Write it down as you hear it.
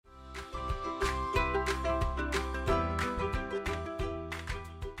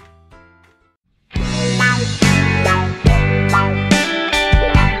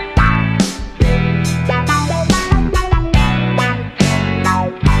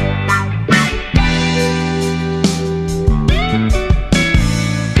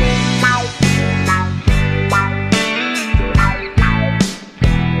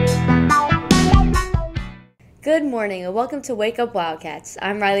morning and welcome to Wake Up Wildcats.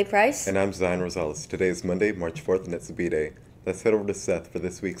 I'm Riley Price. And I'm Zion Rosales. Today is Monday, March 4th, and it's a B-Day. Let's head over to Seth for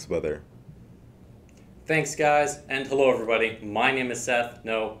this week's weather. Thanks, guys, and hello, everybody. My name is Seth.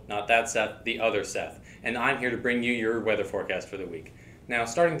 No, not that Seth, the other Seth. And I'm here to bring you your weather forecast for the week. Now,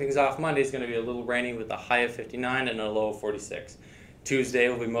 starting things off, Monday is going to be a little rainy with a high of 59 and a low of 46. Tuesday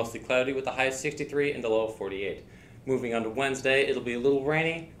will be mostly cloudy with a high of 63 and a low of 48. Moving on to Wednesday, it'll be a little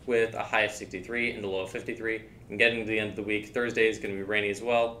rainy with a high of 63 and a low of 53. And getting to the end of the week, Thursday is going to be rainy as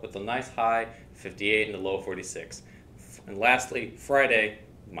well with a nice high of 58 and a low of 46. And lastly, Friday,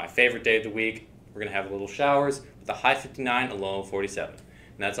 my favorite day of the week, we're going to have little showers with a high 59 and a low of 47. And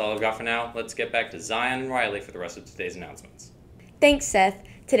that's all I've got for now. Let's get back to Zion and Riley for the rest of today's announcements. Thanks, Seth.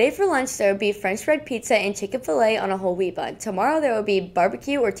 Today for lunch there will be French bread pizza and chicken filet on a whole wheat bun. Tomorrow there will be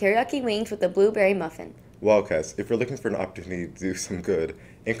barbecue or teriyaki wings with a blueberry muffin. Wildcats, if you're looking for an opportunity to do some good,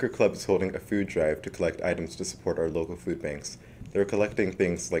 Anchor Club is holding a food drive to collect items to support our local food banks. They're collecting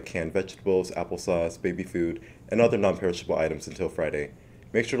things like canned vegetables, applesauce, baby food, and other non-perishable items until Friday.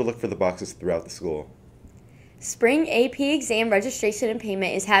 Make sure to look for the boxes throughout the school. Spring AP exam registration and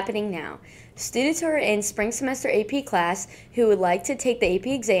payment is happening now. Students who are in spring semester AP class who would like to take the AP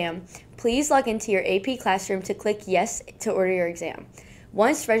exam, please log into your AP classroom to click Yes to order your exam.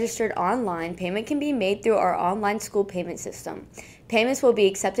 Once registered online, payment can be made through our online school payment system. Payments will be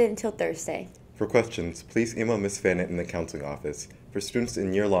accepted until Thursday. For questions, please email Ms. Fannett in the counseling office. For students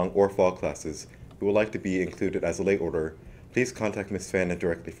in year-long or fall classes who would like to be included as a late order, please contact Ms. Fannett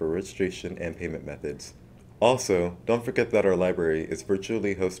directly for registration and payment methods. Also, don't forget that our library is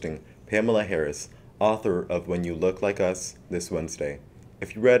virtually hosting Pamela Harris, author of When You Look Like Us, this Wednesday.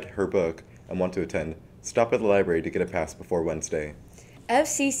 If you read her book and want to attend, stop at the library to get a pass before Wednesday.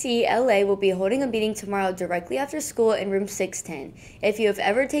 FCCLA will be holding a meeting tomorrow directly after school in room 610. If you have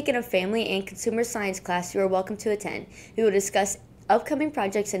ever taken a family and consumer science class, you are welcome to attend. We will discuss upcoming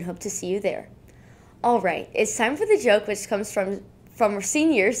projects and hope to see you there. All right, it's time for the joke, which comes from our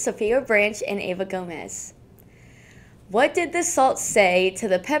seniors, Sophia Branch and Ava Gomez. What did the salt say to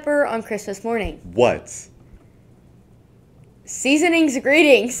the pepper on Christmas morning? What? Seasonings,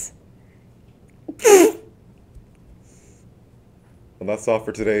 greetings. Well, that's all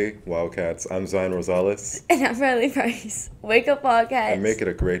for today, Wildcats. I'm Zion Rosales. And I'm Riley Price. Wake up, Wildcats. And make it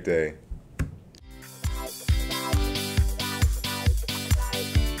a great day.